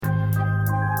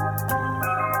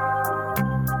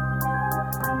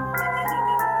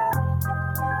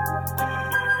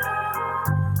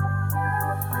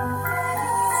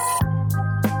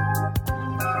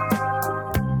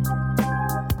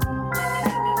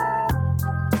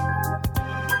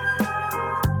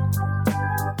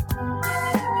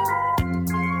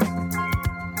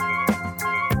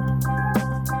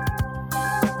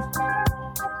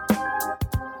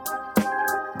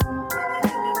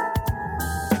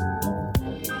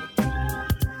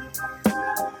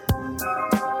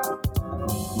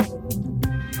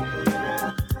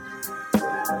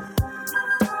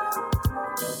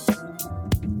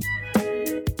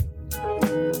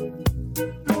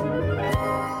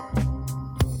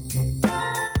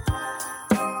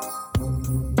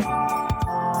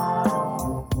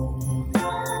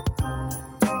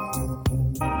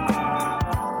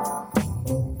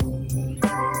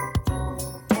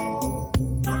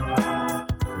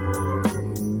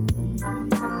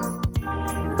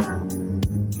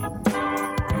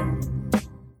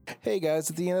Hey guys,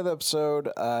 at the end of the episode,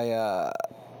 I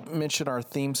mentioned our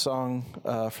theme song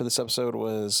for this episode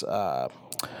was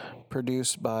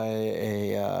produced by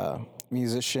a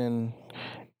musician,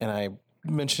 and I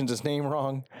mentioned his name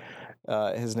wrong.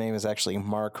 His name is actually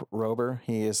Mark Rober.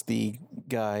 He is the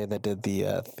guy that did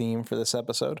the theme for this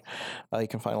episode. You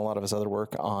can find a lot of his other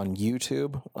work on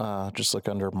YouTube. Just look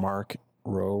under Mark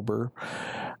Rober.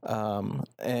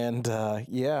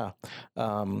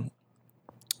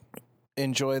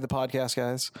 Enjoy the podcast,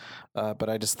 guys. But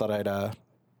I just thought I'd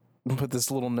put this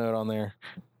little note on there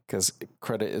because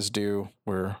credit is due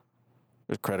where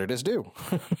credit is due.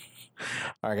 All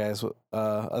right, guys.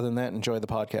 Other than that, enjoy the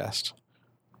podcast.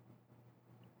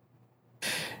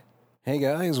 Hey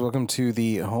guys, welcome to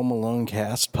the Home Alone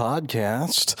Cast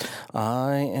podcast.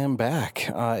 I am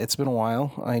back. It's been a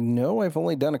while. I know I've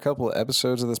only done a couple of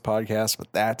episodes of this podcast,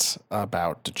 but that's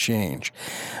about to change.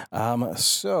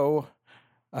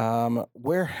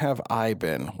 Where have I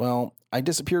been? Well, I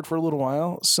disappeared for a little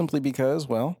while simply because,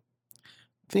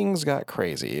 things got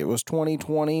crazy. It was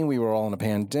 2020. We were all in a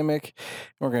pandemic.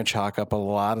 We're going to chalk up a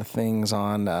lot of things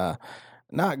on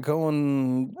not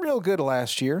going real good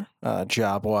last year,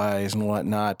 job-wise and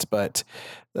whatnot, but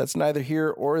that's neither here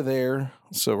or there,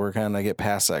 so we're kind of get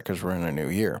past that because we're in a new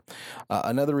year.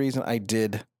 Another reason I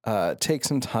did take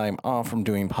some time off from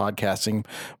doing podcasting,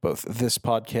 both this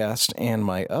podcast and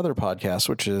my other podcast,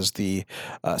 which is the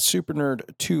Super Nerd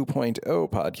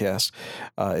 2.0 podcast,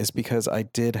 is because I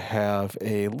did have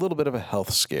a little bit of a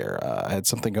health scare. I had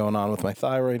something going on with my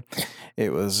thyroid.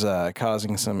 It was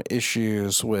causing some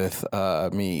issues with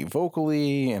me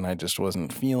vocally, and I just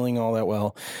wasn't feeling all that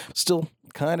well. Still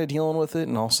kind of dealing with it,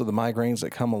 and also the migraines that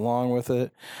come along with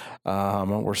it.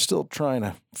 We're still trying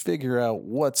to figure out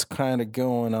what's kind of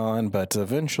going on, but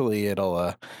eventually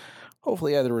it'll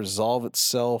hopefully either resolve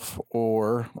itself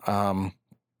or we'll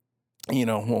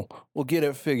get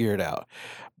it figured out.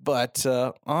 But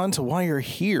on to why you're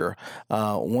here.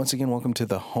 Once again, welcome to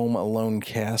the Home Alone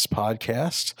Cast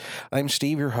podcast. I'm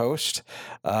Steve, your host.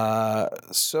 Kind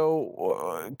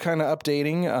of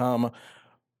updating.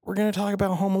 We're going to talk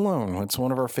about Home Alone. It's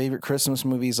one of our favorite Christmas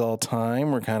movies all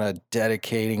time. We're kind of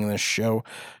dedicating this show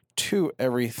to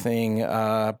everything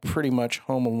pretty much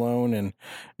Home Alone and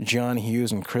John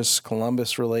Hughes and Chris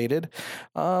Columbus related.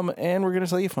 And we're going to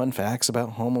tell you fun facts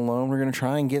about Home Alone. We're going to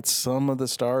try and get some of the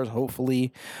stars,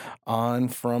 hopefully, on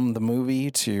from the movie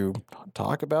to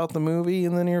talk about the movie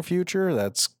in the near future.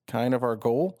 That's kind of our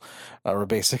goal. We're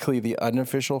basically the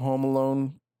unofficial Home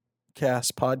Alone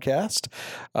Cast podcast,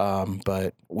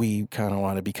 but we kind of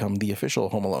want to become the official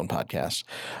Home Alone podcast.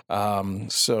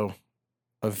 So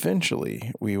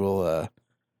eventually we will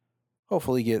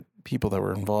hopefully get people that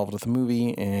were involved with the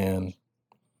movie, and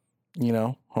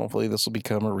hopefully this will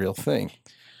become a real thing.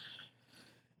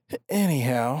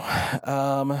 Anyhow,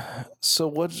 so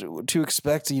what to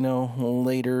expect,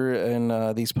 later in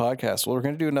these podcasts? Well, we're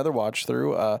going to do another watch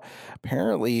through.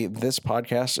 Apparently, this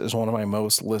podcast is one of my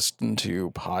most listened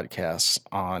to podcasts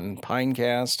on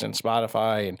Pinecast and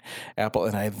Spotify and Apple.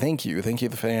 And I thank you,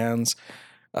 the fans,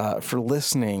 for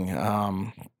listening.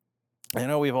 I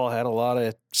know we've all had a lot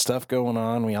of stuff going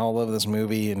on. We all love this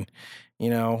movie, and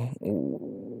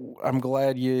I'm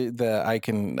glad that I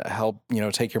can help,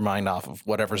 take your mind off of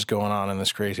whatever's going on in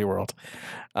this crazy world.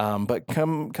 But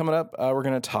coming up, we're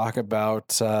going to talk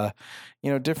about,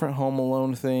 different Home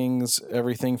Alone things,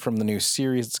 everything from the new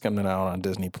series that's coming out on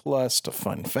Disney Plus to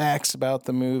fun facts about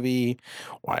the movie,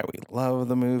 why we love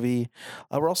the movie.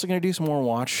 We're also going to do some more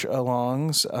watch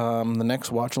alongs. The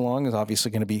next watch along is obviously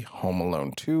going to be Home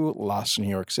Alone 2, Lost in New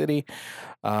York City.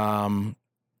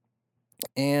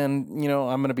 And,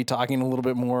 I'm going to be talking a little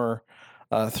bit more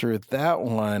through that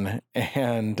one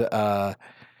and,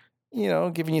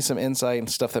 giving you some insight and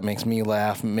stuff that makes me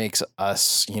laugh, makes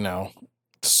us,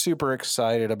 super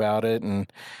excited about it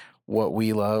and what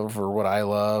we love or what I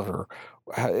love, or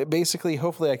basically,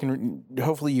 hopefully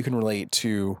you can relate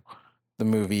to the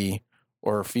movie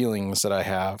or feelings that I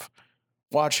have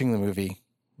watching the movie,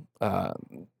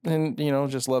 and,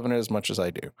 just loving it as much as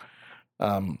I do.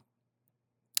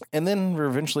 And then we're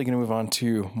eventually going to move on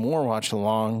to more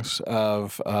watch-alongs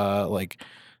of,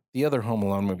 the other Home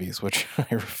Alone movies, which I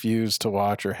refuse to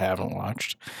watch or haven't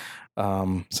watched,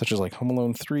 such as, Home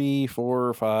Alone 3,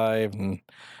 4, 5, and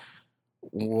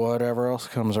whatever else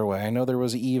comes our way. I know there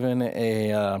was even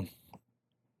a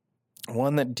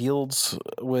one that deals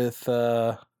with,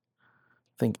 I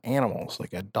think, animals,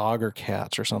 like a dog or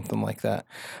cats or something like that.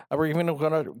 We're even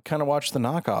going to kind of watch the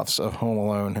knockoffs of Home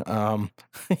Alone.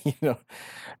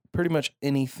 Pretty much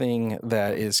anything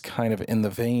that is kind of in the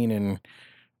vein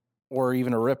or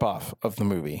even a ripoff of the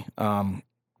movie.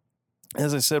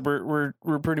 as I said, we're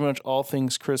pretty much all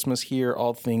things Christmas here,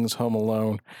 all things Home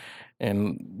Alone,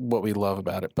 and what we love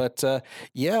about it. But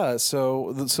yeah,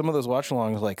 so some of those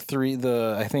watch-alongs, like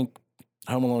I think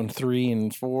Home Alone 3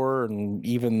 and 4, and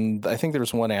even I think there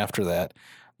was one after that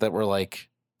that were like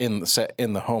in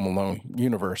the Home Alone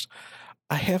universe.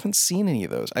 I haven't seen any of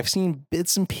those. I've seen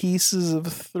bits and pieces of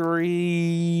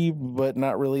 3, but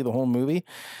not really the whole movie.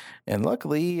 And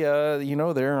luckily,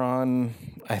 they're on,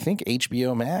 I think,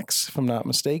 HBO Max, if I'm not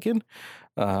mistaken.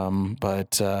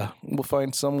 But we'll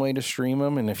find some way to stream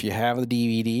them. And if you have the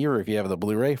DVD or if you have the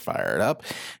Blu-ray, fire it up,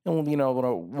 and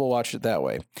we'll watch it that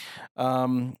way.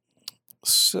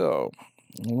 So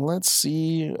let's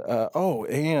see.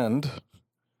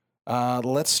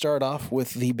 Let's start off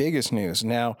with the biggest news.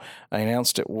 Now, I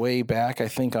announced it way back, I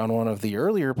think, on one of the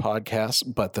earlier podcasts,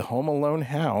 but the Home Alone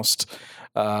house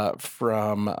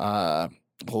from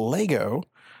Lego,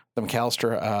 the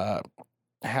McAllister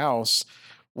house,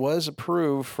 was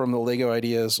approved from the Lego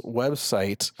Ideas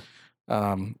website,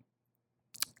 and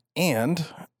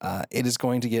it is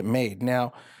going to get made.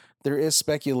 Now, there is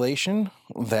speculation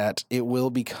that it will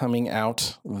be coming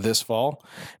out this fall.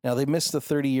 Now, they missed the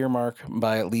 30-year mark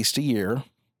by at least a year,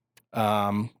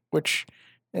 which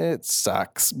it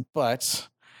sucks, but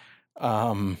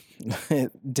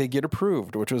it did get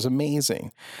approved, which was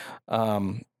amazing.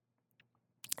 And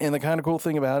the kind of cool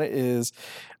thing about it is,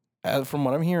 from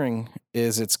what I'm hearing,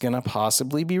 is it's going to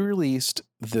possibly be released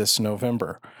this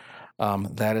November.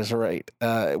 That is right.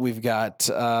 We've got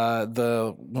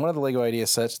one of the Lego Idea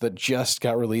sets that just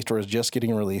got released or is just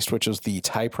getting released, which is the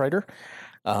Typewriter.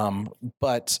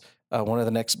 But one of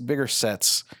the next bigger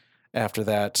sets after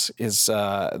that is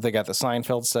they got the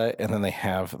Seinfeld set, and then they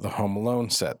have the Home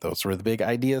Alone set. Those were the big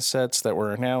Idea sets that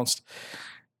were announced,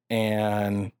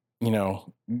 and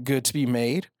good to be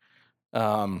made.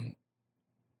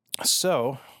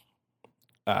 So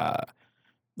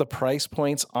the price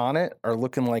points on it are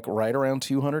looking like right around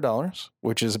 $200,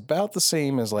 which is about the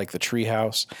same as like the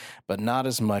Treehouse, but not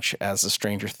as much as the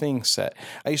Stranger Things set.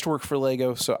 I used to work for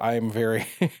Lego, so I'm very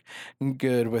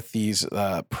good with these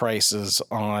prices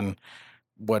on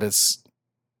what it's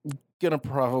going to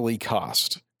probably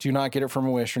cost. Do not get it from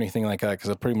a Wish or anything like that, because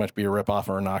it'll pretty much be a ripoff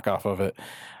or a knockoff of it.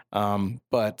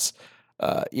 But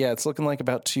it's looking like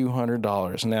about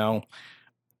 $200. Now,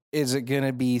 is it going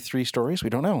to be 3 stories? We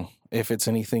don't know. If it's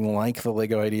anything like the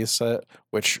Lego Ideas set,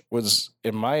 which was,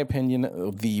 in my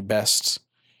opinion, the best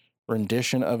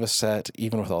rendition of a set,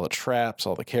 even with all the traps,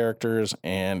 all the characters,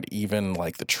 and even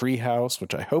like the treehouse,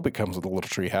 which I hope it comes with a little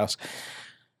treehouse.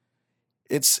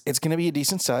 It's going to be a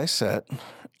decent size set.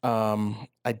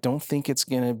 I don't think it's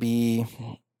going to be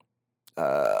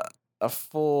a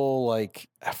full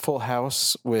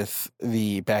house with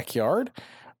the backyard,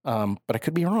 but I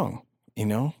could be wrong.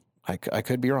 I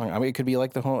could be wrong. I mean, it could be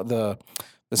like the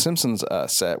Simpsons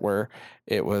set where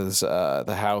it was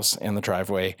the house and the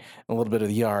driveway and a little bit of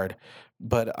the yard.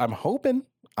 But I'm hoping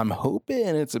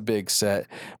it's a big set.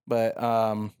 But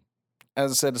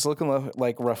as I said, it's looking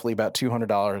like roughly about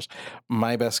 $200.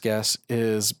 My best guess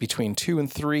is between 2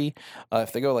 and 3.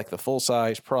 If they go like the full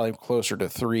size, probably closer to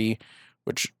 3,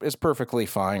 which is perfectly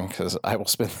fine because I will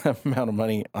spend that amount of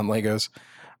money on Legos.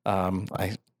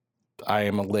 I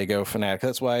am a Lego fanatic.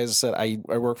 That's why, as I said, I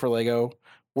worked for Lego.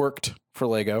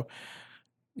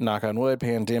 Knock on wood,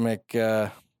 pandemic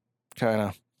kind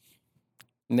of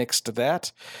nixed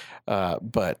that.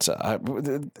 But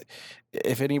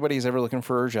if anybody's ever looking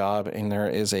for a job and there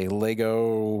is a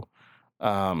Lego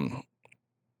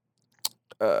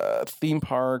theme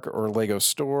park or Lego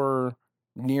store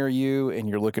near you and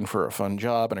you're looking for a fun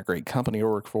job and a great company to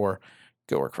work for,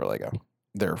 go work for Lego.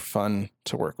 They're fun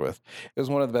to work with. It was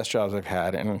one of the best jobs I've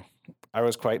had, and I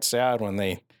was quite sad when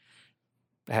they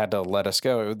had to let us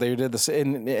go. They did this,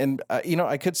 and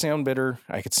I could sound bitter.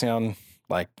 I could sound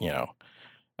like,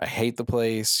 I hate the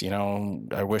place.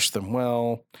 I wish them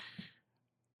well.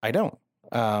 I don't.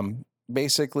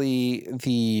 Basically,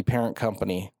 the parent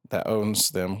company that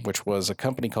owns them, which was a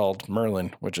company called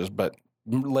Merlin, but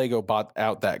Lego bought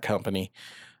out that company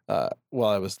while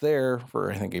I was there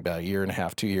for, I think, about a year and a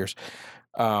half, 2 years.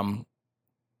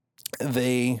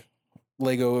 The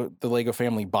Lego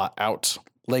family bought out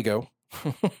Lego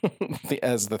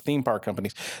as the theme park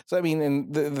companies. So, I mean,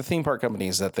 and the theme park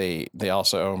companies that they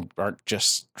also own aren't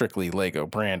just strictly Lego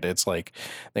branded. It's like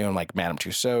they own like Madame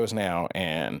Tussauds now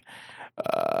and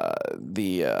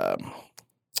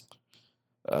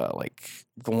like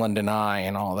the London Eye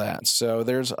and all that. So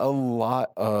there's a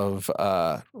lot of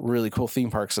really cool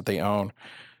theme parks that they own.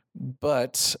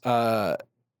 But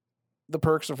the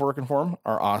perks of working for them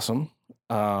are awesome.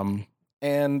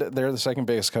 And they're the second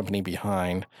biggest company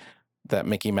behind that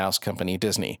Mickey Mouse company,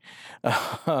 Disney,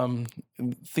 um,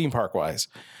 theme park wise.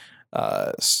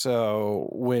 So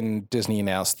when Disney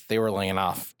announced they were laying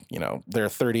off, their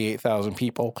 38,000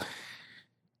 people,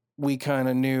 we kind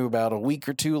of knew about a week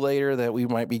or two later that we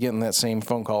might be getting that same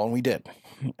phone call, and we did.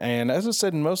 And as I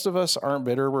said, most of us aren't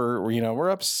bitter. We're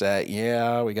upset.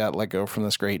 Yeah, we got let go from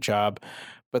this great job,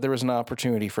 but there was an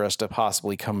opportunity for us to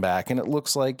possibly come back. And it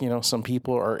looks like, some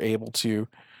people are able to,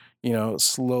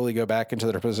 slowly go back into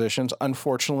their positions.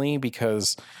 Unfortunately,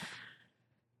 because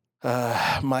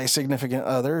my significant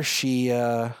other, she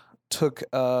took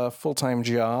a full-time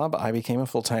job. I became a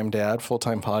full-time dad,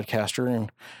 full-time podcaster,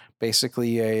 and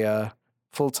basically a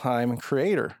full-time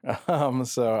creator.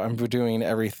 So I'm doing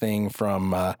everything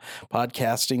from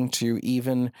podcasting to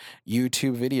even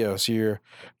YouTube videos. Your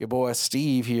boy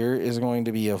Steve here is going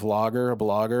to be a vlogger, a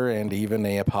blogger, and even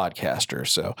a podcaster.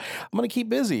 So I'm going to keep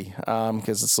busy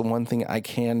because it's the one thing I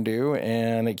can do,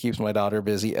 and it keeps my daughter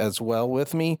busy as well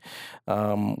with me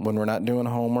when we're not doing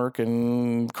homework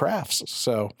and crafts.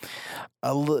 So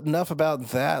enough about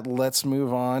that. Let's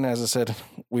move on. As I said,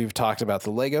 we've talked about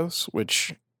the Legos,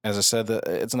 which, as I said,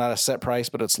 it's not a set price,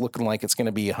 but it's looking like it's going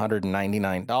to be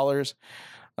 $199.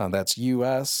 That's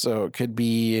US, so it could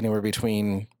be anywhere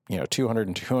between 200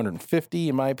 and 250,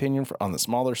 in my opinion, on the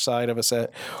smaller side of a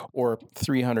set, or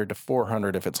 300 to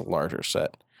 400 if it's a larger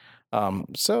set.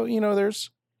 So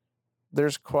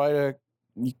there's quite a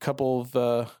couple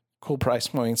of cool price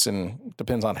points, and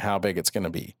depends on how big it's going to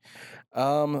be.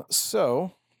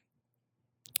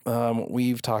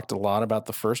 We've talked a lot about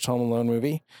the first Home Alone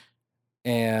movie,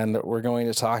 and we're going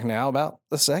to talk now about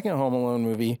the second Home Alone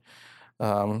movie.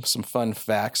 Some fun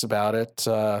facts about it,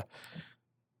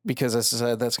 because as I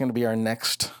said, that's going to be our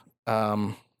next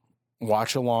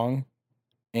watch along,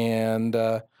 and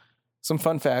some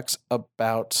fun facts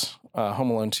about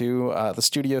Home Alone 2. The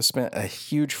studio spent a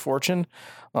huge fortune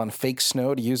on fake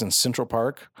snow to use in Central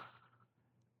Park.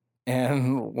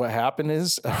 And what happened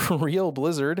is a real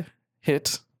blizzard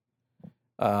hit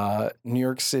New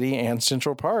York City and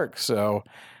Central Park. So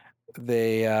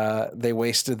they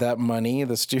wasted that money.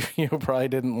 The studio probably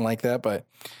didn't like that, but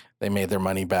they made their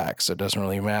money back, so it doesn't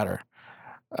really matter.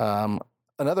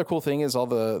 Another cool thing is all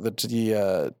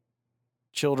the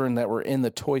children that were in the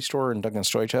toy store and Duncan's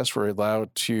Toy Chest were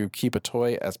allowed to keep a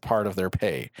toy as part of their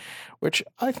pay, which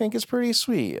I think is pretty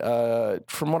sweet.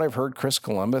 From what I've heard, Chris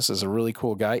Columbus is a really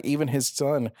cool guy. Even his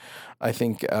son, I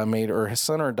think, his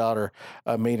son or daughter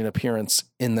made an appearance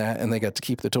in that, and they got to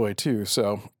keep the toy too.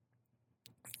 So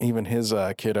even his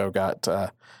kiddo got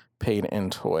paid in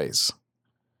toys.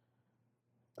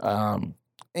 And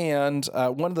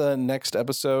one of the next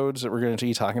episodes that we're going to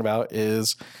be talking about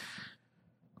is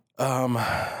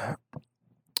why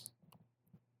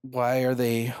are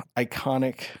they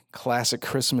iconic classic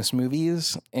Christmas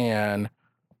movies, and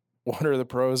what are the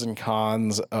pros and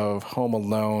cons of Home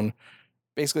Alone?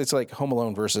 Basically, it's like Home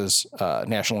Alone versus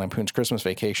National Lampoon's Christmas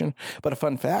Vacation. But a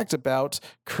fun fact about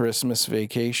Christmas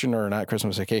Vacation, or not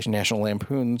Christmas Vacation, National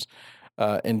Lampoon's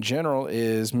in general,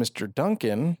 is Mr.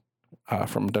 Duncan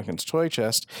from Duncan's Toy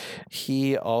Chest.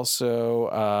 He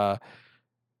also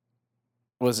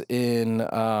was in...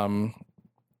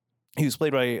 he was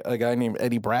played by a guy named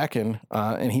Eddie Bracken,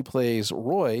 and he plays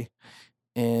Roy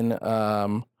in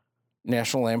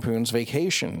National Lampoon's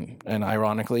Vacation. And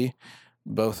ironically,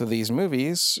 both of these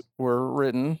movies were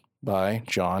written by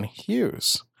John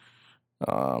Hughes.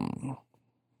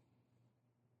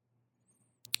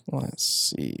 Let's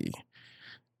see.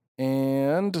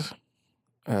 And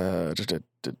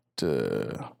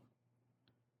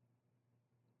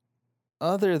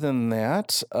other than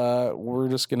that, we're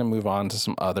just going to move on to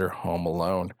some other Home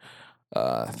Alone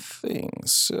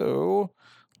things. So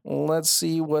let's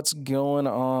see what's going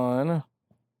on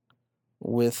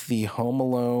with the Home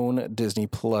Alone Disney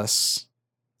Plus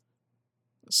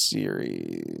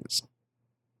series.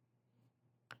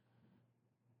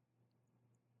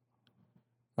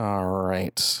 All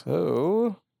right.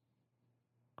 So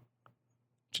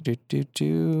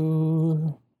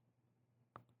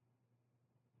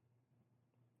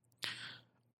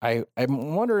I'm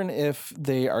wondering if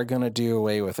they are going to do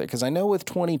away with it, because I know with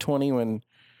 2020,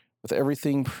 with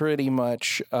everything pretty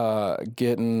much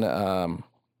getting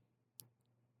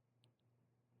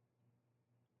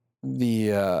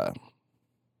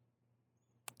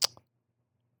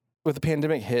with the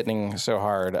pandemic hitting so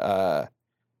hard,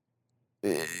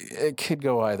 it could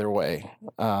go either way.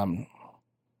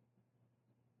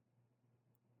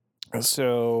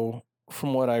 So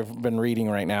from what I've been reading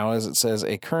right now is it says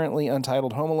a currently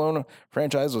untitled Home Alone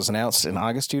franchise was announced in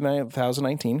August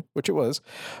 2019, which it was,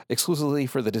 exclusively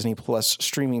for the Disney Plus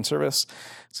streaming service.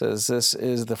 It says this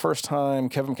is the first time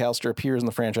Kevin McAllister appears in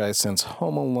the franchise since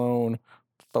Home Alone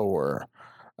 4.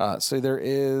 So there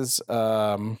is,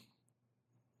 they're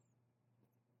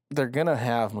going to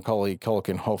have Macaulay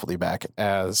Culkin hopefully back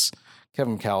as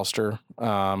Kevin McAllister.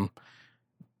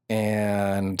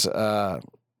 And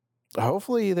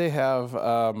hopefully they have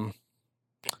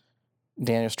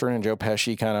Daniel Stern and Joe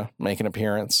Pesci kind of make an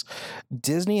appearance.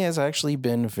 Disney has actually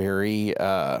been very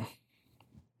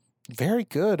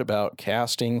good about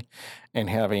casting and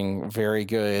having very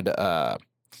good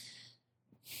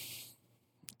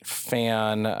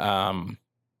fan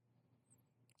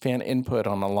input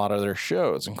on a lot of their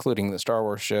shows, including the Star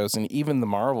Wars shows and even the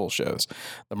Marvel shows.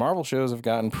 The Marvel shows have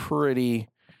gotten pretty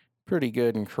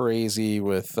good and crazy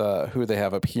with who they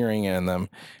have appearing in them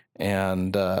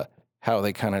and how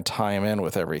they kind of tie them in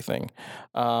with everything.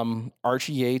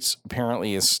 Archie Yates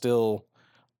apparently is still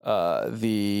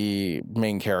the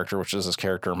main character, which is his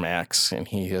character Max, and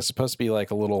he is supposed to be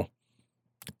like a little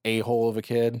a-hole of a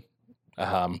kid.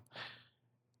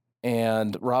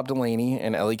 And Rob Delaney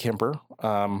and Ellie Kemper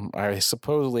are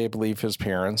supposedly, I believe, his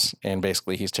parents, and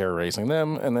basically he's terrorizing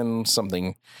them, and then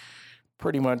something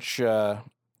pretty much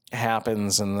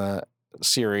happens in the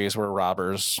series where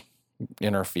robbers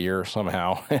interfere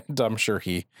somehow, and I'm sure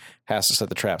he has to set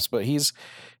the traps, but he's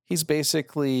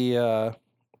basically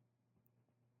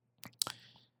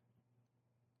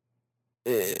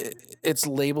it's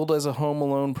labeled as a Home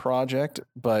Alone project,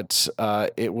 but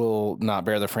it will not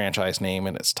bear the franchise name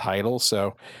in its title.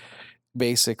 So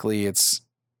basically it's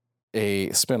a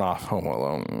spin-off Home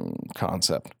Alone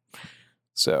concept.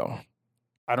 So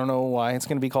I don't know why it's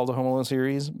going to be called a Home Alone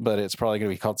series, but it's probably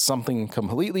going to be called something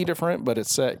completely different, but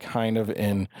it's set kind of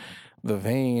in the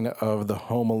vein of the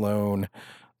Home Alone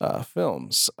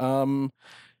films.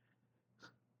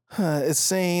 It's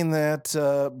saying that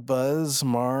Buzz,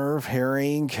 Marv,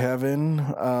 Harry, and Kevin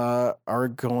are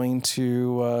going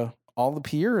to all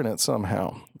appear in it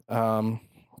somehow.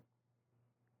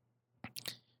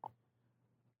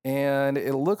 And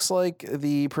it looks like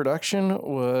the production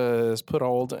was put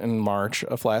hold in March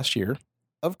of last year,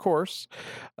 of course,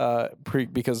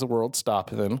 because the world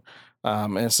stopped then.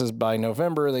 And it says by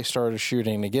November they started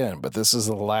shooting again, but this is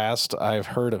the last I've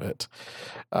heard of it.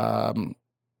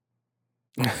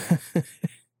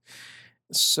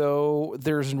 So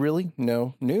there's really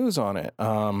no news on it.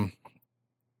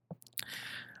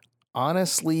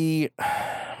 Honestly,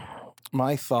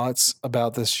 my thoughts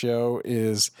about this show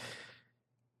is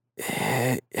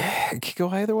it could go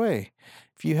either way.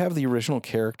 If you have the original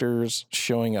characters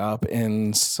showing up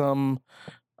in some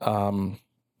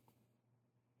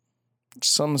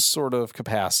sort of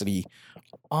capacity,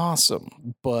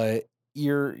 awesome. But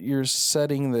you're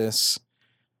setting this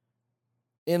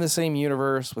in the same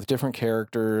universe with different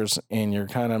characters, and you're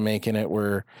kind of making it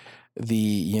where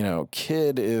the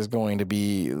kid is going to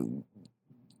be,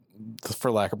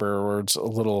 for lack of better words, a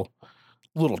little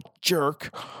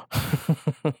jerk,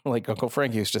 like Uncle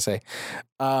Frank used to say.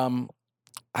 I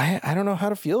don't know how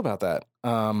to feel about that.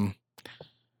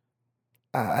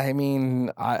 I mean,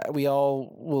 we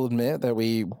all will admit that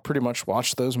we pretty much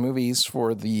watched those movies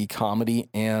for the comedy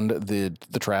and the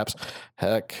traps.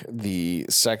 Heck, the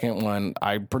second one,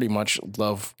 I pretty much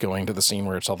love going to the scene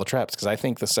where it's all the traps, because I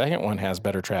think the second one has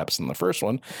better traps than the first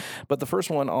one. But the first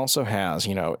one also has,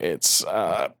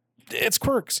 its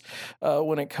quirks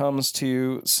when it comes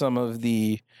to some of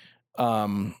the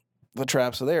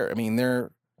traps there. I mean, they're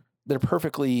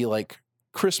perfectly like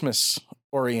Christmas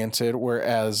oriented,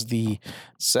 whereas the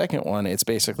second one, it's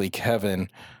basically Kevin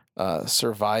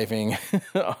surviving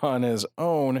on his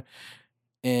own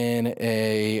in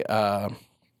a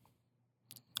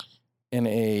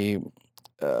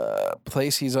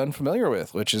place he's unfamiliar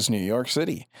with, which is New York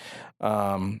City.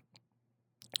 But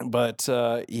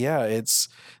yeah, it's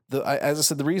as I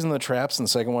said, the reason the traps in the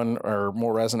second one are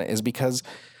more resonant is because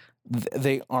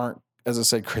they aren't, as I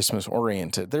said, Christmas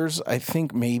oriented. There's, I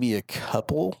think, maybe a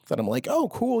couple that I'm like, oh,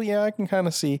 cool. Yeah, I can kind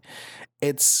of see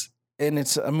it's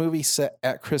a movie set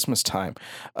at Christmas time.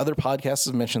 Other podcasts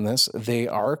have mentioned this. They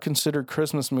are considered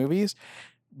Christmas movies,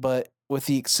 but with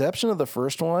the exception of the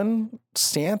first one,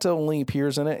 Santa only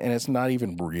appears in it, and it's not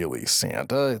even really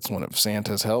Santa. It's one of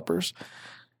Santa's helpers.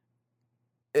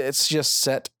 It's just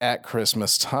set at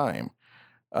Christmas time.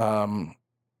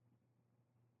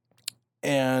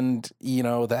 And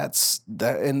that's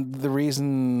that, and the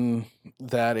reason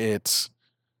that it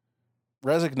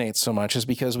resonates so much is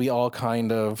because we all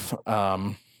kind of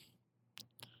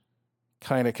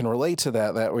kind of can relate to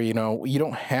that way, you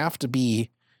don't have to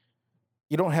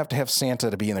have Santa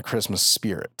to be in the Christmas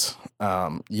spirit.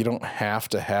 You don't have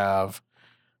to have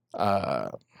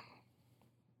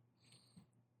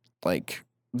like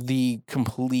the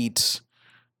complete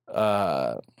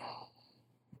I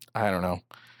don't know.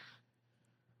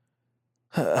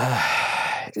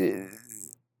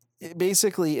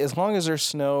 Basically, as long as there's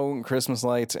snow and Christmas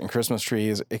lights and Christmas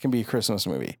trees, it can be a Christmas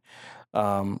movie.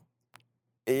 Um,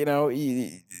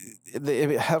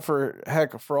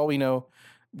 for all we know,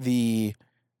 the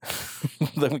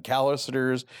the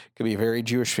McAllisters could be a very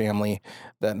Jewish family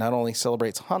that not only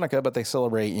celebrates Hanukkah, but they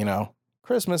celebrate,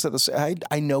 Christmas at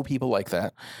I know people like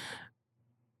that.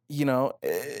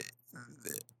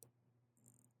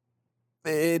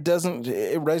 It doesn't.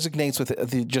 It resonates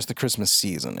with just the Christmas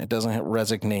season. It doesn't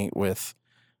resonate with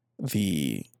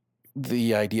the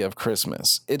idea of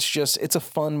Christmas. It's a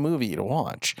fun movie to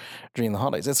watch during the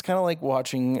holidays. It's kind of like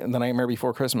watching The Nightmare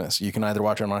Before Christmas. You can either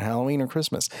watch it on Halloween or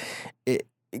Christmas.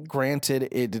 Granted,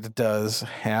 it does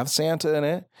have Santa in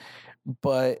it,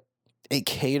 but it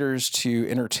caters to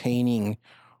entertaining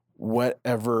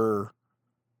whatever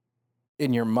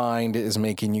in your mind is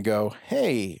making you go,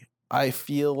 hey, I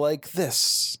feel like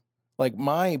this. Like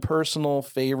my personal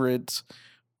favorite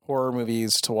horror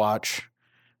movies to watch,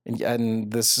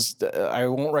 and this is, I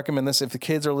won't recommend this. If the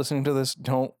kids are listening to this,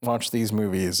 don't watch these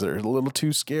movies. They're a little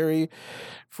too scary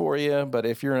for you. But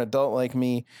if you're an adult like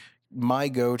me, my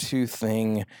go-to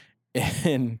thing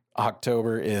in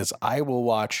October is I will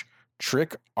watch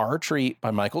Trick or Treat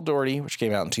by Michael Dougherty, which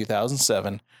came out in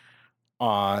 2007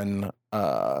 on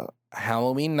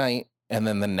Halloween night. And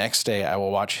then the next day I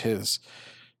will watch his,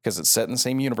 because it's set in the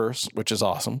same universe, which is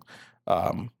awesome.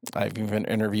 I've even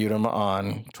interviewed him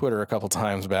on Twitter a couple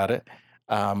times about it.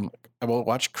 I will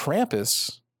watch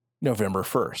Krampus November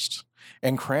 1st.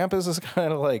 And Krampus is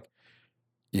kind of like,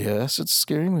 yes, it's a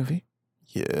scary movie.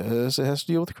 Yes, it has to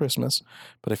deal with Christmas.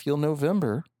 But if you'll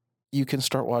November, you can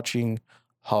start watching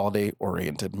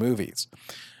holiday-oriented movies.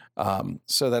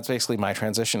 So that's basically my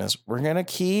transition is we're going to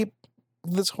keep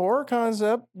this horror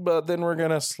concept, but then we're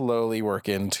going to slowly work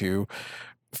into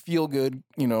feel-good,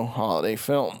 holiday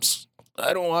films.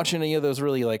 I don't watch any of those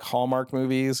really like Hallmark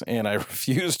movies, and I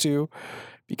refuse to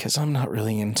because I'm not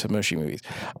really into mushy movies.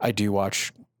 I do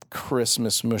watch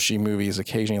Christmas mushy movies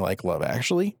occasionally, like Love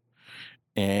Actually,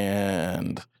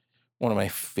 and one of my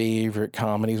favorite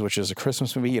comedies, which is a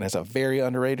Christmas movie, and it's a very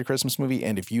underrated Christmas movie.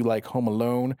 And if you like Home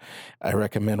Alone, I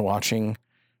recommend watching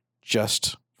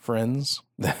Just Friends.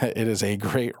 It is a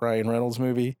great Ryan Reynolds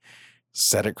movie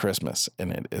set at Christmas,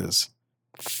 and it is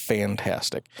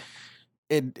fantastic.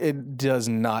 It does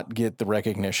not get the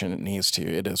recognition it needs to.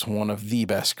 It is one of the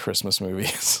best Christmas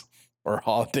movies, or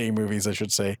holiday movies, I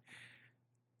should say,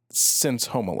 since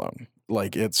Home Alone.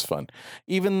 Like, it's fun.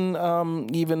 Even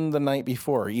the night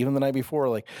before,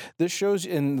 like this shows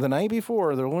in The Night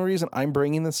Before, the only reason I'm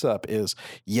bringing this up is,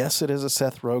 yes, it is a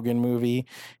Seth Rogen movie.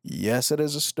 Yes, it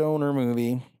is a stoner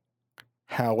movie.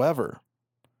 However,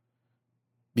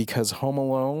 because Home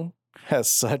Alone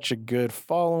has such a good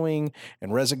following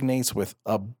and resonates with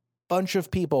a bunch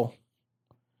of people,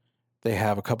 they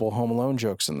have a couple of Home Alone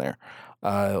jokes in there.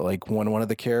 Like when one of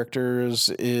the characters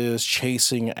is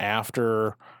chasing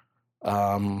after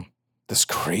this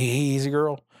crazy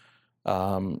girl,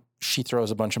 she throws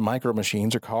a bunch of micro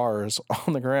machines or cars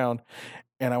on the ground.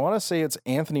 And I want to say it's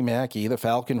Anthony Mackie, the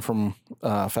Falcon from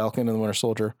Falcon and the Winter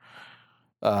Soldier.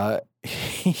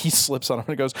 He slips on him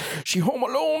and goes, "She home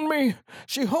alone me.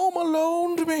 She home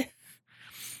alone me."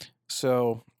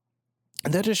 So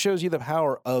that just shows you the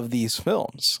power of these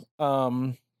films.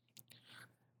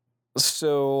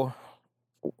 So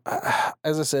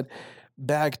as I said,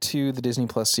 back to the Disney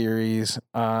Plus series.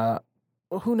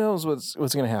 Who knows what's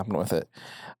going to happen with it?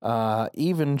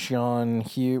 Even not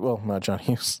John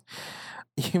Hughes.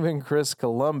 Even Chris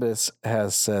Columbus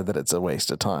has said that it's a waste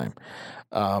of time.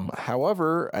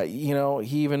 However, he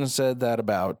even said that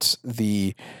about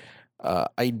the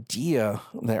idea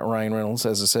that Ryan Reynolds,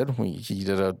 as I said, he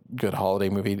did a good holiday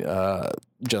movie,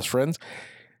 Just Friends.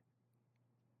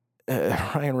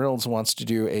 Ryan Reynolds wants to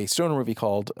do a stoner movie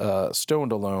called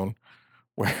Stoned Alone,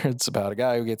 where it's about a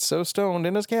guy who gets so stoned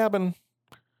in his cabin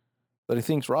that he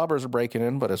thinks robbers are breaking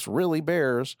in, but it's really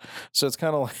bears. So it's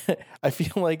kind of like, I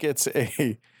feel like it's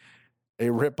a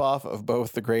ripoff of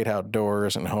both The Great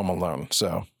Outdoors and Home Alone.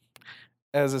 So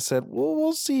as I said,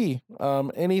 we'll see.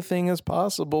 Anything is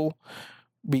possible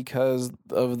because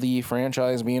of the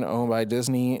franchise being owned by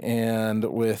Disney, and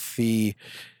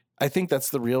I think that's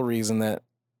the real reason that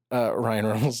Ryan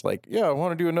Reynolds I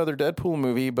want to do another Deadpool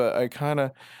movie, but I kind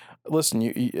of Listen,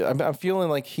 I'm feeling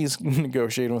like he's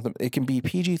negotiating with him. It can be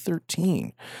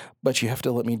PG-13, but you have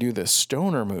to let me do this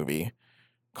stoner movie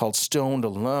called Stoned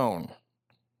Alone.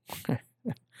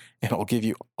 And I'll give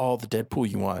you all the Deadpool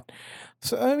you want.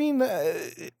 So, I mean,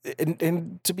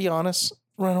 and to be honest,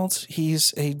 Reynolds,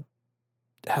 he's a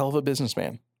hell of a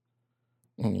businessman.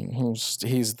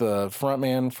 He's the front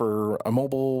man for a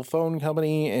mobile phone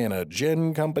company and a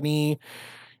gin company.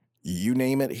 You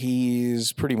name it,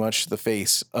 he's pretty much the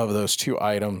face of those two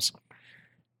items.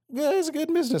 Yeah, he's a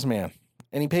good businessman.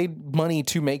 And he paid money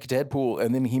to make Deadpool,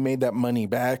 and then he made that money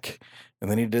back. And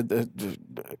then he did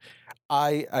the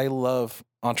I love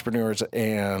entrepreneurs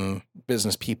and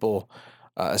business people,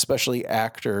 especially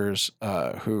actors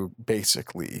who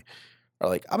basically are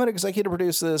like, I'm going to executive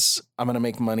produce this. I'm going to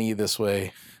make money this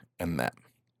way and that.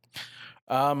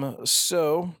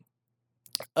 So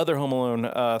other Home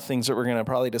Alone things that we're going to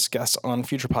probably discuss on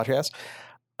future podcasts.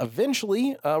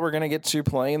 Eventually, we're going to get to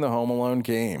playing the Home Alone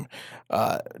game.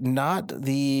 Not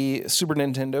the Super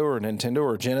Nintendo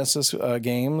or Genesis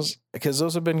games, because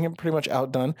those have been pretty much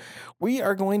outdone. We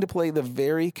are going to play the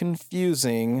very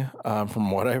confusing,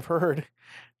 from what I've heard,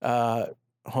 Home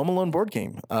Alone board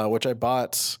game, which I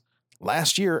bought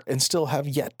last year and still have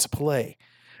yet to play,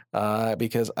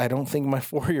 because I don't think my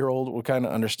 4-year-old will kind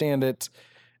of understand it.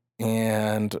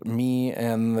 And me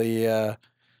and the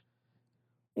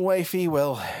wifey,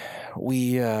 well,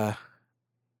 we haven't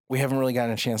really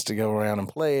gotten a chance to go around and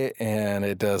play it, and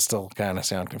it does still kind of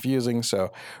sound confusing.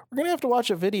 So we're gonna have to watch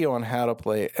a video on how to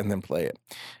play it and then play it,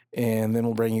 and then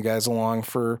we'll bring you guys along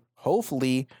for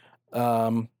hopefully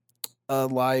a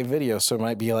live video. So it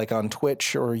might be like on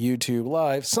Twitch or YouTube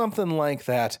Live, something like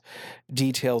that.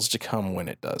 Details to come when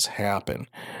it does happen.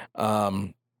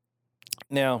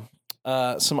 Now.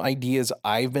 Some ideas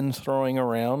I've been throwing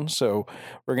around. So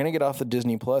we're going to get off the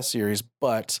Disney Plus series,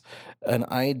 but an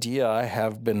idea I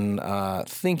have been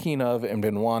thinking of and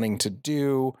been wanting to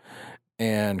do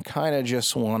and kind of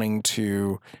just wanting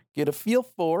to get a feel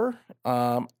for.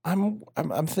 I'm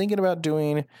thinking about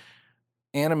doing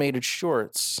animated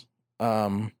shorts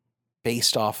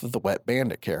based off of the Wet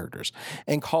Bandit characters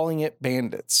and calling it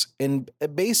Bandits. And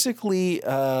basically,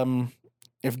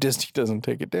 if Disney doesn't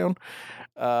take it down,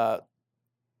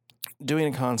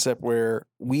 doing a concept where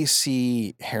we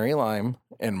see Harry Lime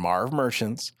and Marv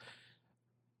Merchants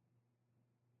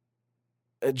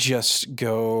just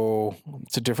go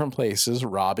to different places,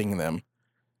 robbing them,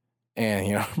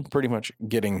 and pretty much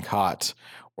getting caught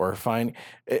or find.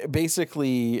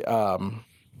 Basically,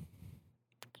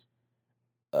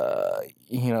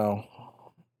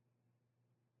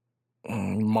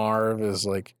 Marv is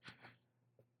like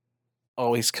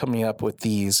always coming up with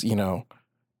these,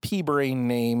 pea-brain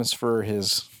names for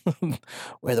his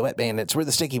we're the Wet Bandits, we're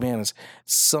the Sticky Bandits,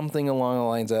 something along the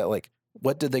lines of that. Like,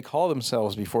 what did they call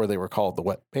themselves before they were called the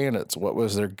Wet Bandits? What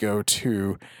was their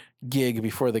go-to gig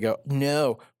before they go,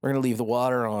 no, we're going to leave the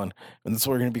water on, and that's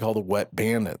what we're going to be called, the Wet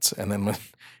Bandits? And then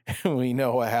when we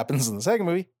know what happens in the second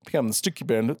movie, become the Sticky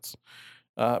Bandits,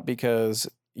 because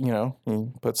he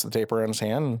puts the tape around his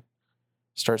hand and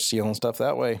starts stealing stuff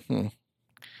that way.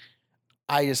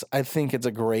 I think it's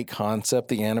a great concept.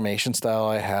 The animation style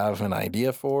I have an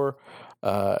idea for,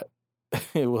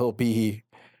 it will be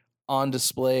on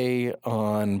display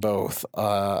on both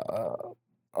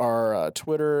our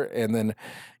Twitter, and then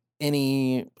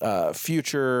any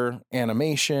future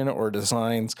animation or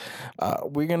designs,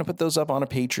 we're going to put those up on a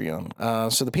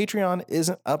Patreon. So the Patreon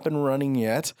isn't up and running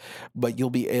yet, but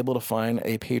you'll be able to find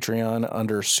a Patreon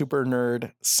under Super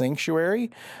Nerd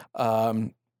Sanctuary.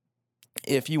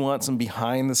 If you want some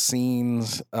behind the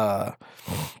scenes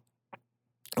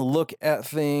look at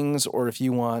things, or if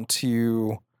you want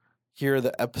to hear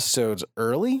the episodes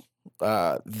early,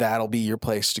 that'll be your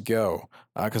place to go,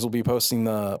 because we'll be posting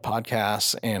the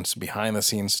podcasts and some behind the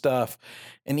scenes stuff,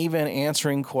 and even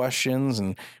answering questions,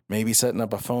 and maybe setting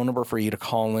up a phone number for you to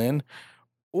call in.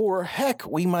 Or heck,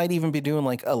 we might even be doing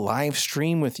like a live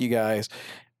stream with you guys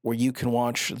where you can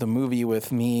watch the movie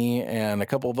with me and a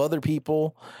couple of other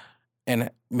people,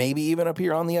 and maybe even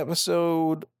appear on the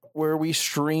episode where we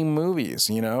stream movies,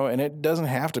 and it doesn't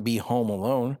have to be Home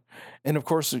Alone. And of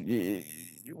course,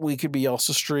 we could be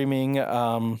also streaming,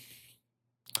 what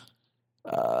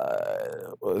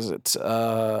was it?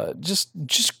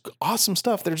 Just awesome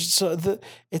stuff. There's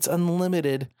it's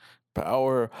unlimited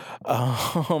power,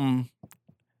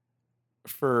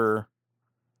 for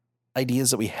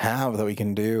ideas that we have that we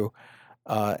can do.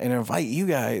 And invite you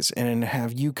guys and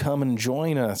have you come and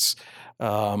join us.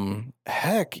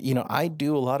 Heck, I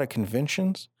do a lot of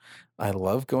conventions. I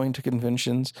love going to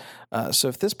conventions. So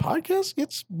if this podcast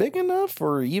gets big enough,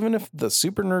 or even if the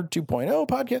Super Nerd 2.0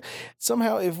 podcast,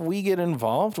 somehow if we get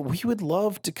involved, we would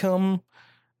love to come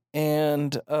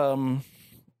and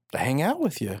hang out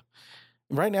with you.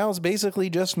 Right now, it's basically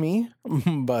just me,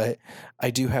 but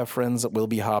I do have friends that will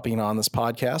be hopping on this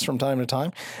podcast from time to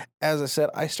time. As I said,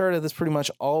 I started this pretty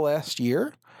much all last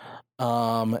year.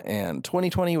 And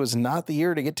 2020 was not the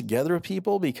year to get together with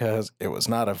people because it was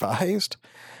not advised.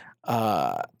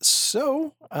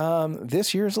 So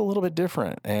this year's a little bit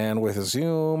different. And with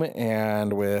Zoom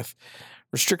and with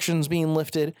restrictions being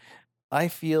lifted, I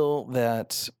feel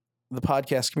that the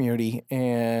podcast community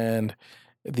and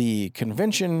the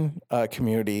convention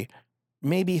community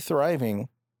may be thriving.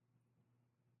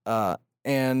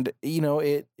 And,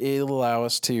 it'll allow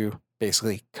us to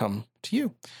basically come to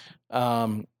you.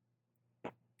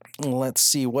 Let's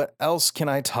see, what else can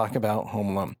I talk about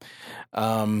Home Alone?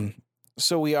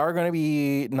 So we are going to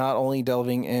be not only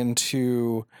delving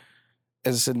into,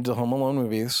 as I said, into Home Alone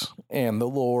movies and the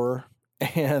lore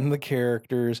and the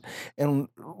characters, and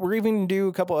we're even going to do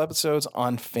a couple episodes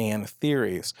on fan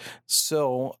theories.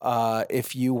 So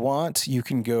if you want, you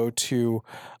can go to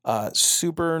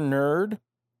Super Nerd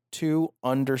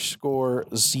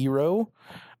 2_0.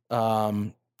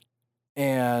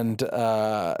 And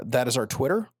that is our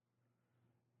Twitter.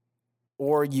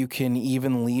 Or you can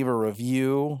even leave a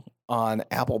review on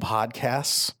Apple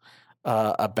Podcasts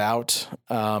about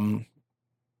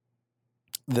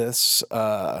this,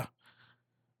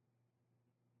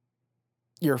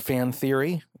 your fan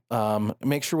theory.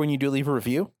 Make sure when you do leave a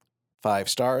review, 5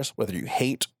 stars, whether you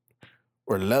hate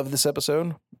or love this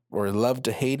episode or love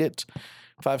to hate it.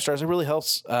 5 stars, it really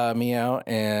helps me out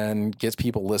and gets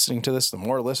people listening to this. The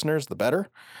more listeners, the better.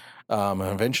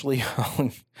 Eventually,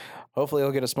 hopefully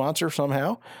I'll get a sponsor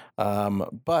somehow.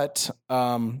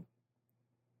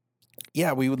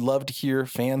 Yeah, we would love to hear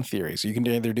fan theories. You can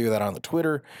either do that on the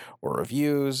Twitter or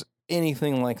reviews,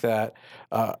 anything like that.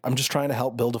 I'm just trying to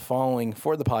help build a following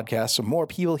for the podcast so more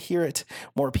people hear it,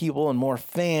 more people and more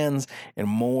fans and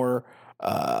more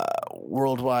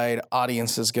worldwide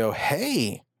audiences go,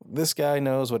 hey, this guy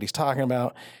knows what he's talking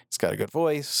about. He's got a good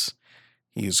voice.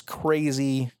 He's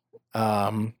crazy.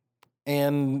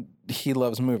 And he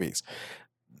loves movies.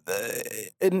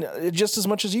 And just as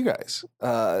much as you guys.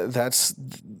 I'm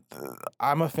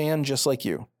a fan just like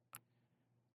you.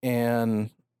 And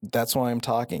that's why I'm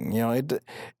talking.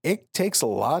 It takes a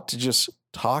lot to just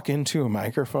talk into a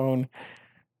microphone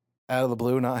out of the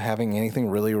blue, not having anything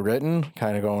really written,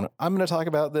 kind of going, I'm going to talk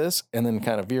about this, and then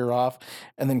kind of veer off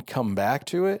and then come back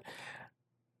to it.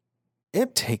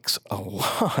 It takes a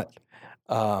lot.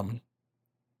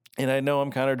 And I know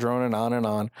I'm kind of droning on and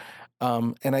on.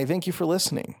 And I thank you for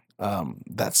listening.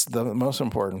 That's the most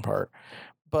important part.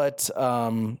 But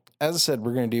as I said,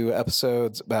 we're going to do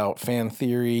episodes about fan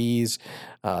theories,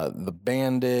 the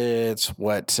bandits,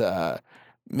 what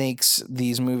makes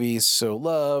these movies so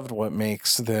loved, what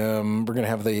makes them. We're going to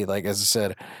have as I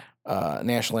said,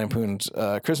 National Lampoon's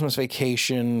Christmas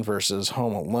Vacation versus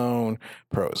Home Alone,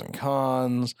 pros and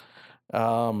cons.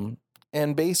 And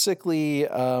basically,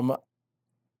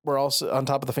 we're also on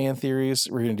top of the fan theories.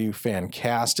 We're going to do fan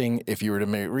casting. If you were to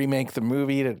remake the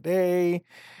movie today,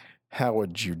 how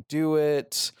would you do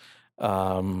it?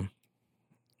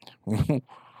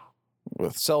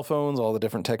 With cell phones, all the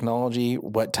different technology,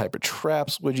 what type of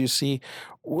traps would you see?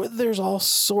 There's all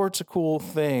sorts of cool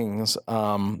things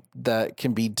that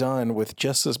can be done with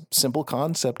just this simple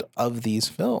concept of these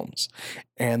films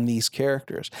and these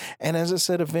characters. And as I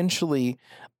said, eventually,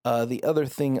 the other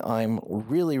thing I'm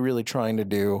really, really trying to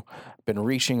do, been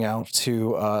reaching out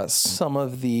to some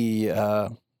of the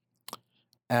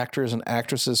actors and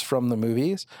actresses from the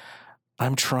movies.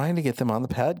 I'm trying to get them on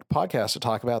the podcast to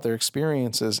talk about their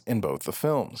experiences in both the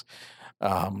films.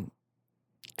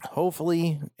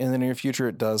 Hopefully, in the near future,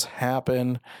 it does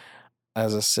happen.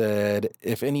 As I said,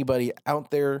 if anybody out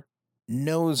there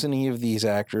knows any of these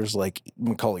actors, like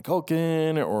Macaulay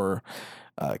Culkin or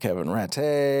Kevin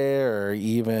Rattay, or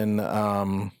even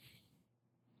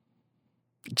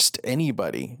just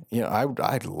anybody,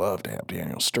 I'd love to have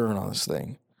Daniel Stern on this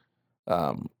thing.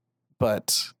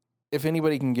 But if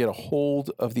anybody can get a hold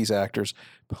of these actors,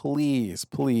 please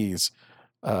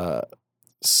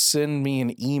send me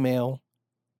an email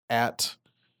at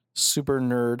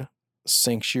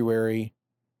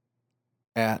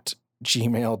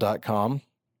supernerdsanctuary@gmail.com.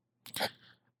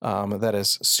 That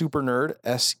is supernerd,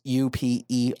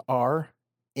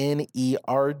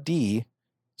 SUPERNERD,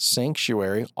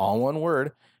 sanctuary, all one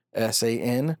word,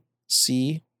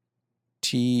 SANCTUARY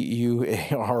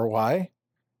TUARY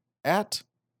at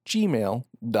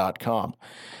gmail.com.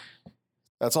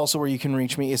 That's also where you can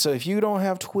reach me. So if you don't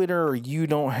have Twitter or you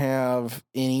don't have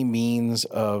any means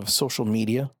of social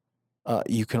media,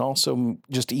 you can also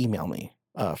just email me.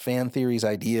 Fan theories,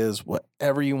 ideas,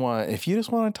 whatever you want. If you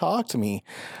just want to talk to me,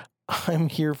 I'm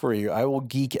here for you. I will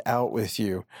geek out with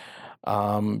you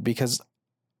because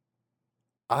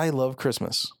I love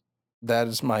Christmas. That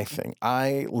is my thing.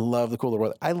 I love the cooler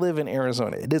weather. I live in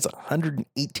Arizona. It is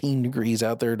 118 degrees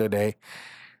out there today.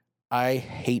 I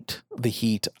hate the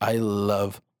heat. I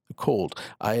love the cold.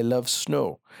 I love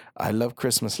snow. I love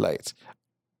Christmas lights.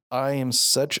 I am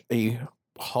such a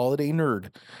holiday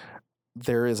nerd.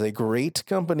 There is a great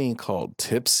company called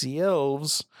Tipsy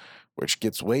Elves, which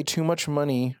gets way too much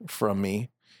money from me.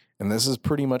 And this is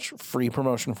pretty much free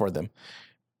promotion for them.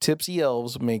 Tipsy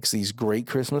Elves makes these great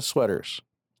Christmas sweaters.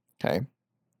 Okay.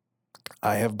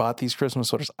 I have bought these Christmas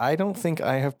sweaters. I don't think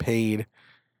I have paid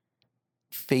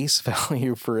face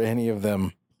value for any of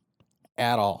them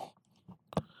at all.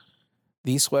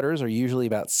 These sweaters are usually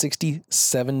about $60,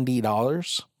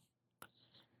 $70.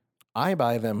 I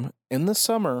buy them in the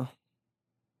summer.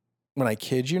 When I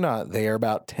kid you not, they are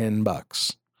about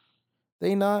 $10.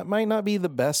 They might not be the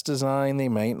best design. They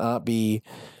might not be,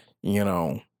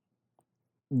 the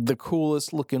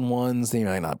coolest looking ones. They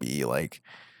might not be like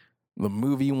the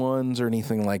movie ones or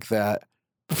anything like that.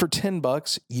 But for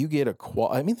 $10, you get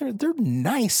they're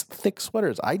nice, thick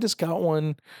sweaters. I just got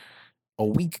one a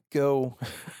week ago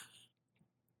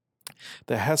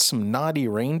that has some naughty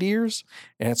reindeers,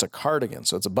 and it's a cardigan,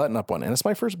 so it's a button-up one, and it's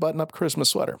my first button-up Christmas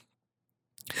sweater.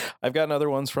 I've gotten other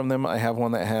ones from them. I have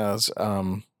one that has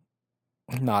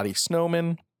naughty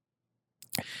snowmen.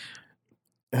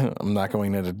 I'm not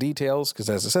going into details because,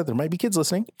 as I said, there might be kids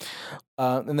listening.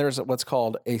 And there's what's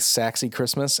called a Saxy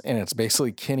Christmas, and it's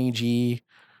basically Kenny G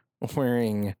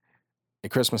wearing a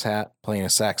Christmas hat, playing a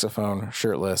saxophone,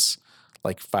 shirtless,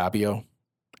 like Fabio.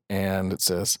 And it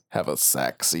says, "Have a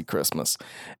Saxy Christmas."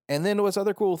 And then what's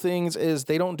other cool things is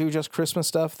they don't do just Christmas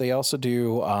stuff. They also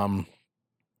do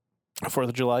 4th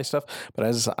of July stuff. But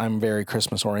as I'm very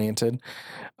Christmas oriented,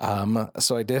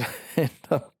 so I did end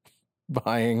up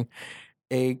buying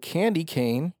a candy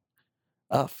cane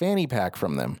fanny pack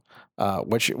from them,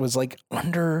 which was like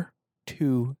under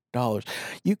 $2.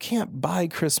 You can't buy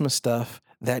Christmas stuff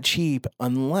that cheap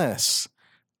unless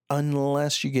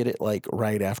you get it like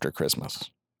right after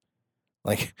Christmas.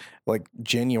 Like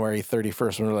January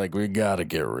 31st, we're like, we gotta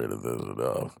get rid of this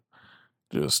stuff.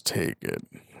 Just take it.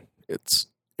 It's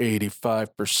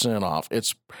 85% off.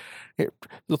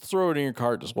 Throw it in your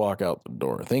cart, just walk out the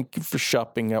door. Thank you for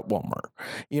shopping at Walmart.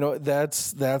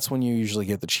 That's when you usually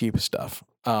get the cheap stuff.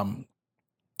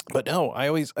 But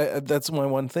no, that's my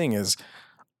one thing is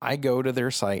I go to their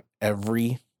site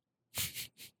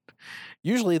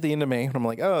usually at the end of May, and I'm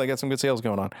like, oh, I got some good sales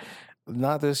going on.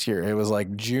 Not this year. It was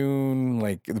like June,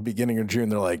 like the beginning of June.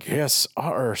 They're like, yes,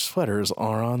 our sweaters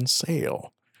are on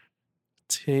sale.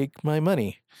 Take my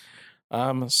money.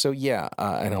 So yeah,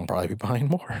 and I'll probably be buying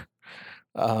more.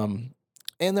 And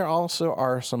there also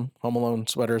are some Home Alone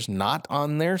sweaters not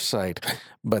on their site,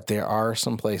 but there are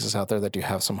some places out there that do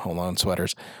have some Home Alone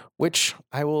sweaters, which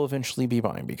I will eventually be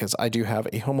buying because I do have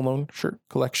a Home Alone shirt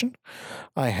collection.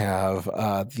 I have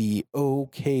the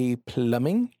OK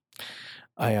Plumbing.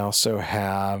 I also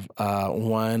have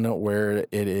one where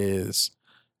it is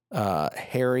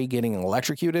Harry getting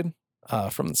electrocuted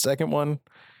from the second one.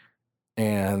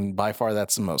 And by far,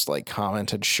 that's the most like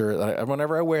commented shirt.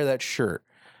 Whenever I wear that shirt,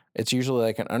 it's usually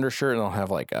like an undershirt, and I'll have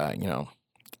like a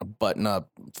button-up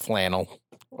flannel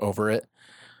over it.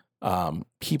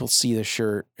 People see the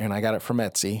shirt, and I got it from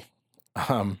Etsy,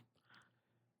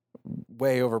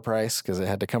 way overpriced because it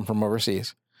had to come from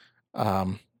overseas.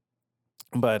 But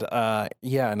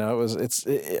yeah, no, it's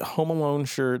Home Alone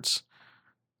shirts.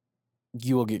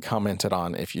 You will get commented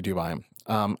on if you do buy them.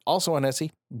 Also on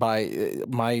Etsy, by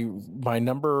my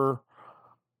number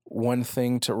one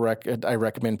thing I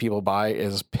recommend people buy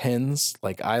is pins.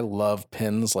 Like I love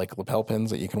pins, like lapel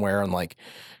pins that you can wear on like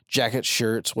jackets,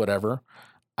 shirts, whatever.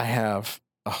 I have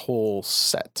a whole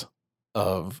set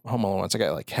of Home Alone ones. I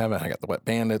got like Kevin, I got the Wet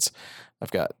Bandits,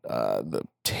 I've got the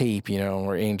tape,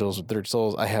 or Angels with Third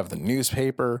Souls. I have the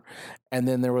newspaper, and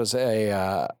then there was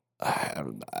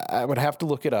I would have to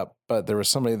look it up, but there was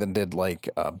somebody that did like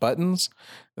buttons,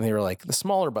 and they were like the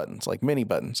smaller buttons, like mini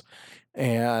buttons,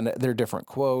 and they're different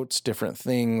quotes, different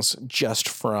things, just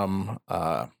from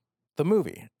the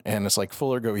movie. And it's like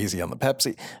Fuller Go Easy on the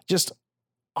Pepsi, just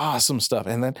awesome stuff.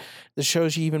 And then this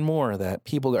shows you even more that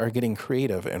people are getting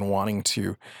creative and wanting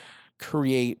to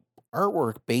create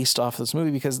artwork based off this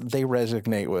movie because they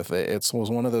resonate with it. It was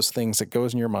one of those things that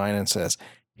goes in your mind and says,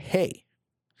 hey,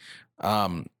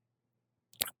 I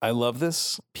love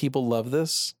this. People love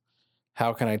this.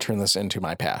 How can I turn this into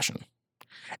my passion?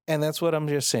 And that's what I'm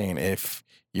just saying. If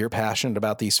you're passionate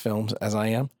about these films as I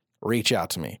am, reach out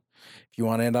to me. If you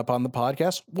want to end up on the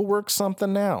podcast, we'll work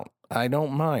something out. I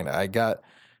don't mind. I got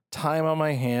time on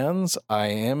my hands. I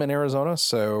am in Arizona,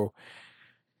 so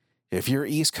if you're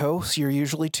East Coast, you're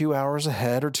usually 2 hours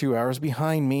ahead or 2 hours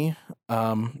behind me.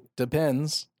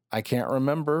 Depends. I can't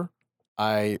remember.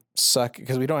 I suck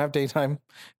because we don't have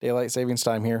daylight savings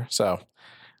time here, so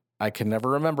I can never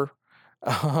remember.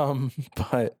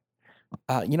 But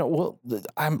I'm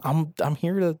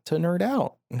here to nerd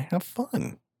out and have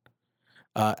fun.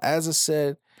 As I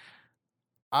said,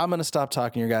 I'm gonna stop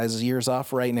talking your guys' ears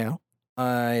off right now.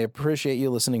 I appreciate you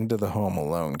listening to the Home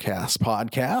Alone Cast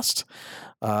podcast.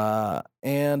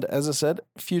 And as I said,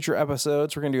 future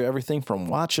episodes, we're going to do everything from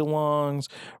watch-alongs.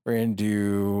 We're going to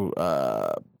do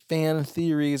fan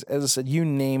theories. As I said, you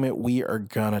name it, we are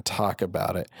going to talk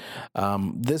about it.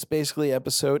 This basically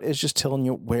episode is just telling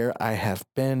you where I have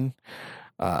been,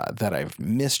 that I've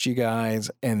missed you guys.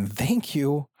 And thank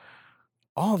you,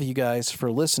 all of you guys,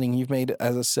 for listening. You've made,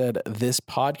 as I said, this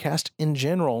podcast in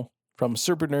general, from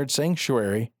Super Nerd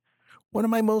Sanctuary, one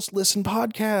of my most listened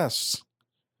podcasts.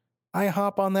 I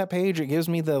hop on that page. It gives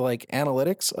me the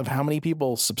analytics of how many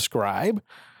people subscribe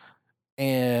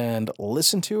and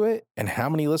listen to it and how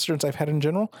many listeners I've had in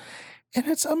general. And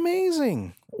it's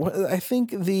amazing. I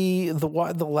think the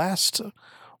last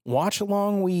watch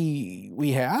along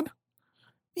we had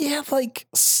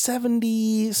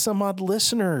 70 some odd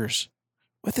listeners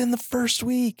within the first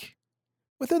week.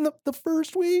 Within the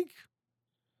first week.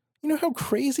 You know how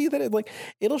crazy that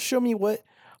it'll show me what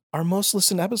our most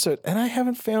listened episode, and I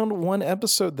haven't found one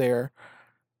episode there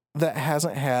that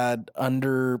hasn't had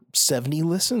under 70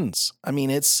 listens. I mean,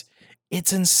 it's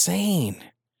insane,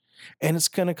 and it's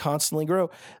going to constantly grow.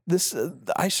 This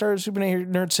I started Super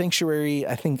Nerd Sanctuary,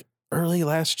 I think, early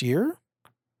last year,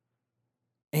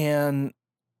 and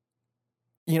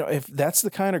if that's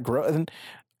the kind of growth, and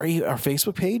our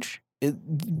Facebook page,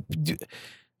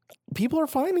 people are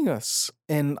finding us,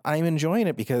 and I'm enjoying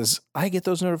it because I get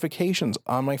those notifications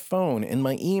on my phone, in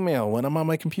my email, when I'm on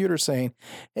my computer saying,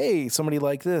 hey, somebody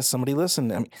liked this, somebody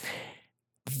listened. I mean,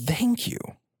 thank you.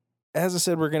 As I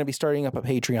said, we're going to be starting up a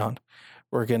Patreon.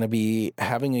 We're going to be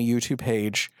having a YouTube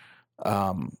page.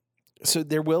 So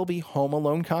there will be Home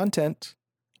Alone content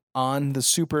on the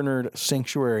Super Nerd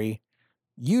Sanctuary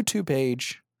YouTube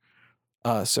page.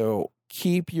 So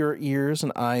keep your ears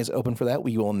and eyes open for that.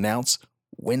 We will announce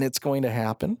when it's going to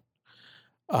happen.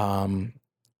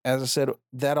 As I said,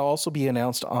 that'll also be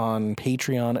announced on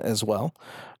Patreon as well.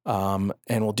 And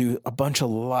we'll do a bunch of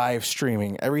live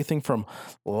streaming, everything from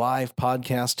live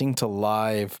podcasting to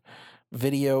live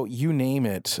video, you name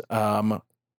it.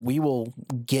 We will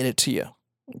get it to you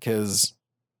because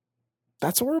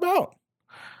that's what we're about.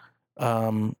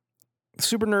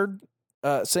 Super Nerd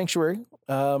Sanctuary,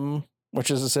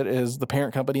 which, as I said, is the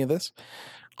parent company of this.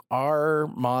 Our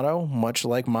motto, much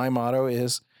like my motto,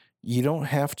 is you don't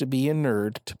have to be a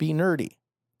nerd to be nerdy.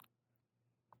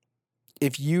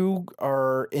 If you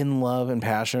are in love and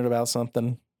passionate about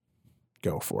something,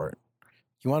 go for it.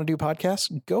 You want to do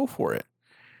podcasts? Go for it.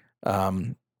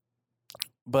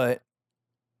 But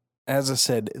as I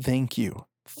said, thank you.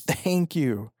 Thank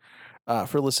you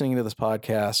for listening to this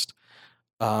podcast.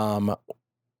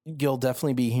 You'll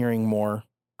definitely be hearing more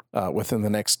within the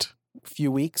next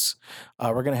few weeks.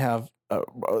 We're going to have,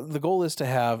 the goal is to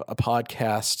have a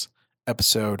podcast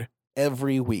episode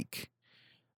every week,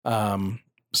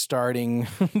 starting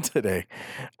today.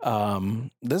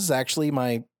 This is actually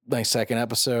my second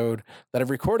episode that I've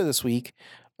recorded this week,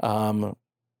 in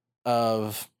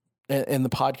the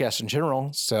podcast in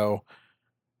general. So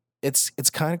it's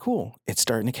kind of cool. It's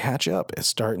starting to catch up. It's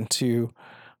starting to,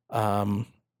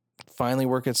 finally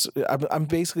work.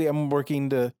 I'm working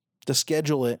to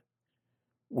schedule it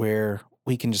where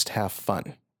we can just have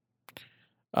fun.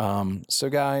 So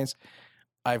guys,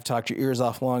 I've talked your ears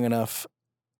off long enough.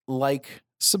 Like,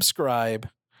 subscribe,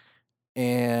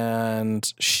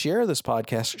 and share this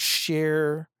podcast.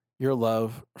 Share your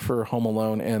love for Home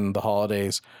Alone and the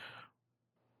holidays,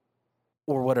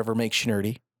 or whatever makes you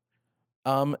nerdy.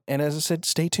 And as I said,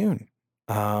 stay tuned.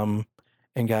 And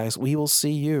guys, we will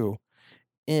see you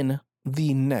in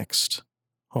the next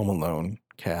Home Alone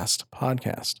Cast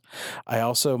podcast. I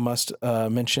also must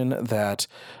mention that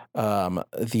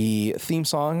the theme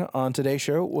song on today's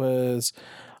show was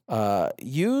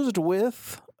used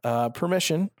with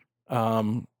permission,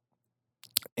 and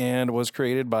was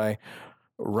created by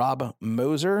Rob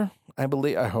Moser, I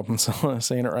believe. I hope I'm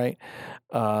saying it right.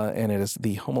 And it is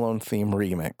the Home Alone theme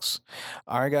remix.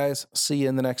 All right, guys. See you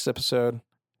in the next episode.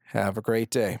 Have a great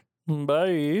day.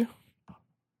 Bye.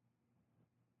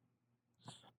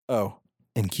 Oh,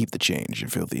 and keep the change, you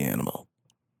filthy animal.